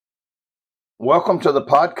Welcome to the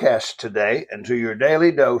podcast today and to your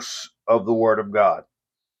daily dose of the Word of God.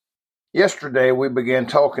 Yesterday, we began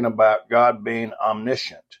talking about God being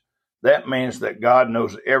omniscient. That means that God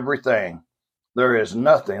knows everything. There is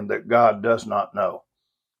nothing that God does not know.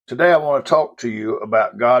 Today, I want to talk to you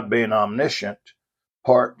about God being omniscient,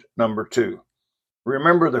 part number 2.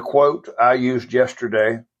 Remember the quote I used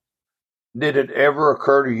yesterday? Did it ever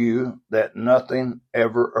occur to you that nothing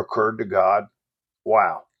ever occurred to God?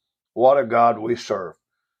 Wow, what a God we serve.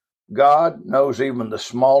 God knows even the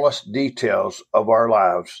smallest details of our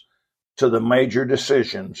lives to the major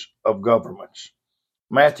decisions of governments.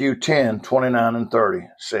 Matthew 10:29 and 30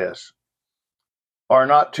 says, Are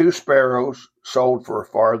not 2 sparrows sold for a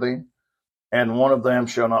farthing, and one of them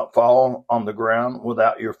shall not fall on the ground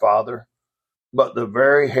without your Father? But the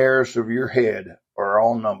very hairs of your head are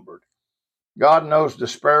all numbered. God knows the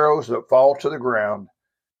sparrows that fall to the ground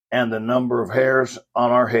and the number of hairs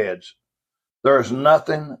on our heads. There is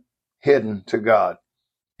nothing hidden to God.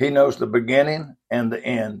 He knows the beginning and the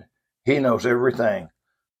end. He knows everything.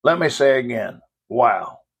 Let me say again,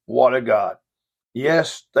 wow, what a God.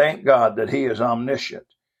 Yes, thank God that He is omniscient.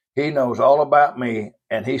 He knows all about me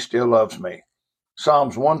and He still loves me.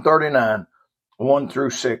 Psalms 139, 1 through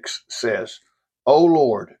 6 says, O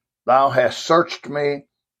Lord, Thou hast searched me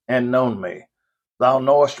and known me. Thou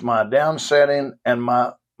knowest my downsetting and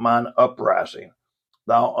mine uprising.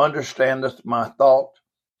 Thou understandest my thought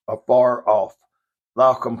afar off.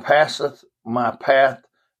 Thou compassest my path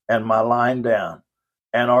and my lying down,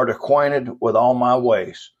 and art acquainted with all my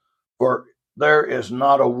ways. For there is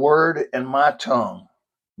not a word in my tongue,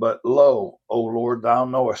 but lo, O Lord, Thou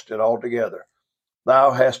knowest it altogether.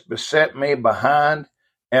 Thou hast beset me behind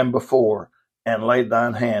and before, and laid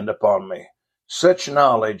Thine hand upon me. Such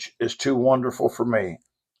knowledge is too wonderful for me.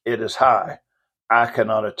 It is high. I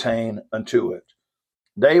cannot attain unto it.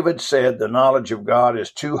 David said the knowledge of God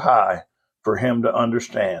is too high for him to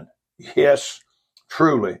understand. Yes,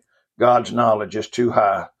 truly, God's knowledge is too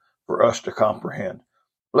high for us to comprehend.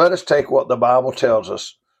 Let us take what the Bible tells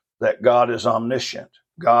us, that God is omniscient.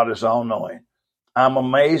 God is all-knowing. I'm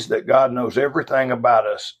amazed that God knows everything about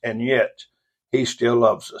us, and yet He still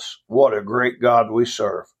loves us. What a great God we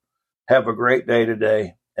serve. Have a great day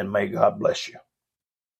today, and may God bless you.